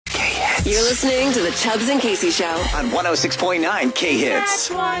You're listening to the Chubbs and Casey Show on 106.9 K-Hits.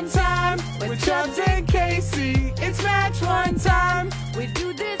 Match one time with Chubbs and Casey. It's match one time. We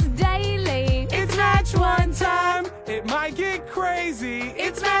do this daily. It's match one time. It might get crazy.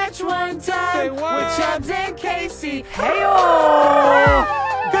 It's match one time. Say what? With Chubbs and Casey.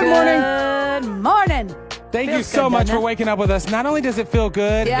 Hey-oh! Good morning. Good morning. Thank you Feels so good, much doesn't for it? waking up with us. Not only does it feel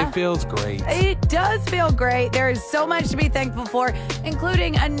good, Yeah. it feels great. It does feel great. There is so much to be thankful for,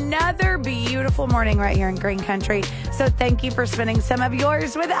 including another beautiful morning right here in Green Country. So thank you for spending some of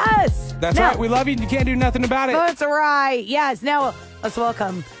yours with us. That's Now, right. We love you and you can't do nothing about it. That's right. Yes. Now, let's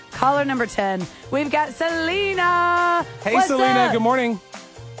welcome caller number 10. We've got Salina. Hey, What's Salina. up? Good morning.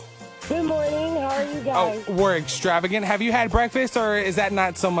 Good morning. How are you guys? Oh, we're extravagant. Have you had breakfast or is that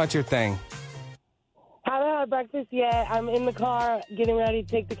not so much your thing? Haven't had breakfast yet. I'm in the car getting ready to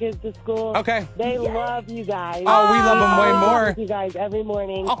take the kids to school. Okay. They love you guys. Oh, we love them way more. With you guys every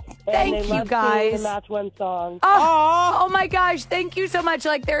morning. Oh, thank and they you, love guys. singing the Match One song. Oh my gosh, thank you so much.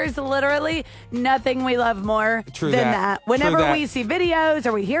 Like, there is literally nothing we love more True than that. that. Whenever True that. we see videos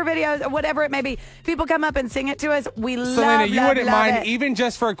or we hear videos or whatever it may be, people come up and sing it to us. We Selena, you wouldn't mind, it. even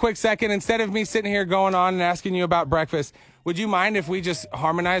just for a quick second, instead of me sitting here going on and asking you about breakfast, would you mind if we just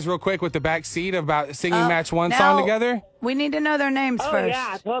harmonize real quick with the back seat about singing Match One song Now, together? We need to know their names Oh, first.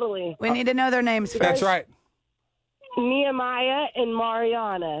 yeah, totally. We need to know their names first. That's right. Nehemiah and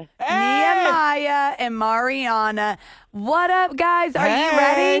Mariana. Nehemiah and Mariana. What up, guys? Are you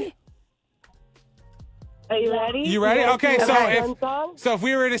ready? Are you ready? You ready? guys Okay, sing so the Match if One song? so if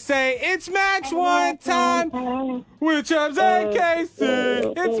we were to say it's Match One time with Chubbs and Casey,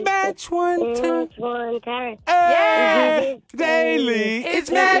 it's Match One time. Match One time. Hey, daily, it's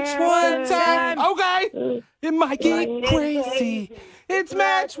Match One time. Okay, it might get crazy. It's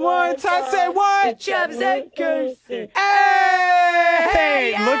Match One time. Say what? Chubbs and Casey.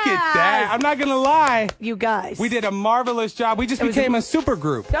 Hey, look at Yes. that. I'm not gonna lie. You guys. We did a marvelous job. We just became a super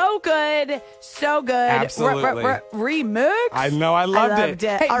group. So good. So good. Absolutely. Remix. I know, I loved loved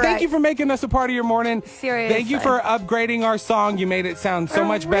it. Hey, All thank right. you for making us a part of your morning. Seriously. Thank you for upgrading our song. You made it sound so For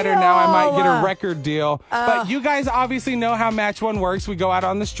much better. Now I might get a real. record deal. But you guys obviously know how Match One works. We go out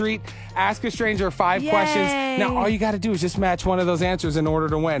on the street, ask a stranger 5 Yay. questions. Now all you got to do is just match one of those answers in order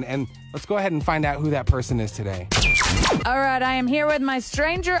to win. And let's go ahead and find out who that person is today. All right, I am here with my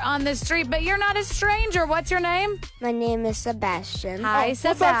stranger on the street, but you're not a stranger. What's your name? My name is Sebastian. Hi, what's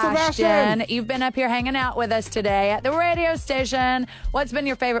up, Sebastian. Sebastian? You've been up here hanging out with us today at the radio station. What's been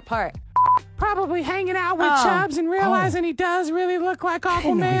your favorite part? Probably hanging out with Oh. Chubbs and realizing he does really look like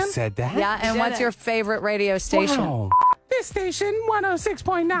Aquaman. He said that. Yeah, and what's your favorite radio station? Wow. This station,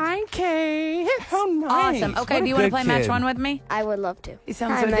 106.9 K. How nice. Awesome. Okay, What do you a want to good play Match kid. One with me? I would love to. He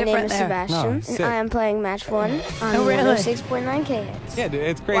sounds Hi, so my name different is there. Sebastian, No, and sick. I am playing Match One on Oh, really? 106.9 KX. Yeah, dude,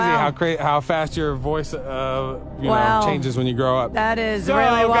 it's crazy Wow. how fast your voice Wow. changes when you grow up. That is So, really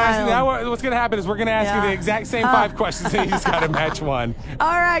guys, wild. now what's going to happen is we're going to ask you Yeah. the exact same 5 questions and you just got to match one.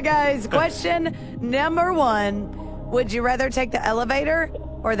 All right, guys. Question number 1. Would you rather take the elevator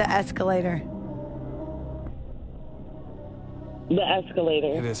or the escalator? The escalator.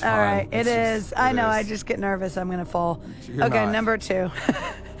 It is fun. All right, it It's is. just- I it know. is. I just get nervous. I'm going to fall. You're Okay, not. number 2.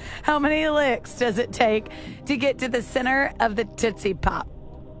 How many licks does it take to get to the center of the Tootsie Pop?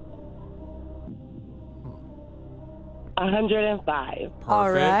 105. All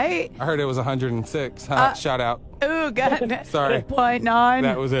Perfect. right. I heard it was 106. Shout out. Ooh, good. Sorry. 0.9.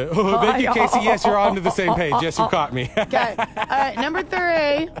 That was it. Oh, thank you, Casey. Yes, you're on to the same page. Yes, you caught me. Okay. All right, number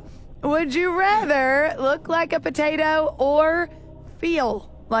 3. Would you rather look like a potato or feel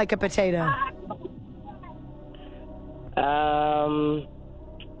like a potato?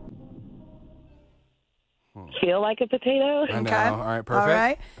 Feel like a potato? I know. Okay. All right, perfect. All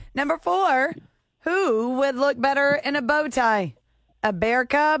right. Number 4. Who would look better in a bow tie? A bear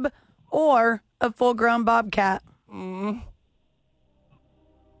cub or a full-grown bobcat? A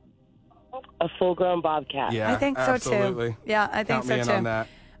full-grown bobcat. Yeah, I think so absolutely. too. Yeah, I think Count so me in too. on that.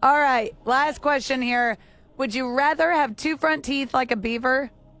 All right, last question here. Would you rather have 2 front teeth like a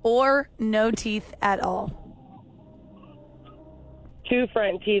beaver or no teeth at all? 2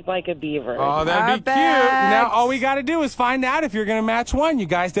 front teeth like a beaver. Oh, that'd be cute. Perfect. Now, all we got to do is find out if you're going to match one. You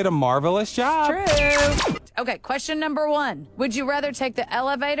guys did a marvelous job. True. Okay, question number 1. Would you rather take the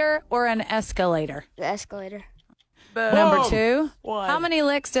elevator or an escalator? The escalator. Number 2. One. How many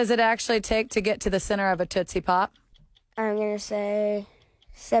licks does it actually take to get to the center of a Tootsie Pop? I'm going to say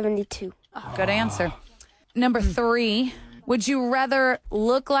 72. Good answer. Number 3. Would you rather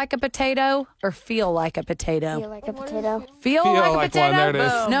look like a potato or feel like a potato? Feel like a potato. Feel Feel like a like potato? one. There it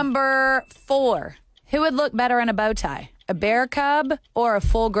is. Number 4. Who would look better in a bow tie? A bear cub or a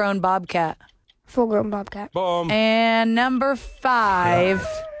full-grown bobcat? Full-grown bobcat. Boom. And number 5.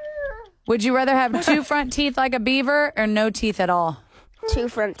 Would you rather have 2 front teeth like a beaver or no teeth at all? 2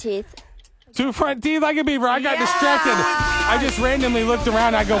 front teeth. 2 front teeth like a beaver. I got distracted. I just randomly looked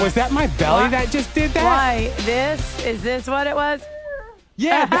around. I go, was that my belly that just did that? Why? Is this what it was?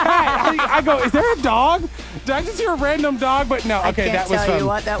 Yeah. I go, is there a dog? Did I just hear a random dog? But no. Okay, I that can't was tell fun. you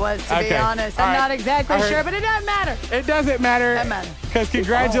what that was, to be Okay. honest. All I'm right. not exactly I heard- sure, but it doesn't matter. It doesn't matter. Doesn't matter. Because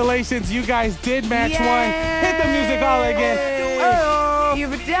congratulations, you guys did match one. Hit the music all again. Oh.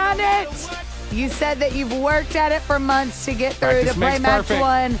 You've done it. You said that you've worked at it for months to get through Practice to play makes match perfect.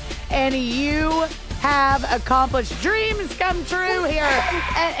 one, and you have accomplished dreams come true here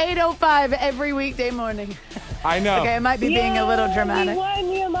at 8:05 every weekday morning. I know. Okay, it might be being a little dramatic. We won,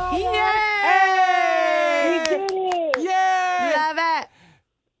 Nehemiah. Hey! We did it. Yeah! Love it.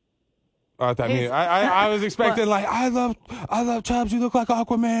 Oh, I thought I was expecting like I love Chubbs. You look like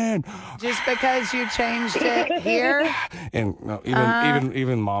Aquaman. Just because you changed it here. And no,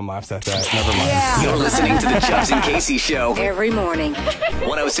 even mom laughs at that. Never mind. Yeah. You're listening to the Chubbs and Casey Show. Every morning.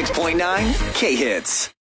 106.9 K Hits.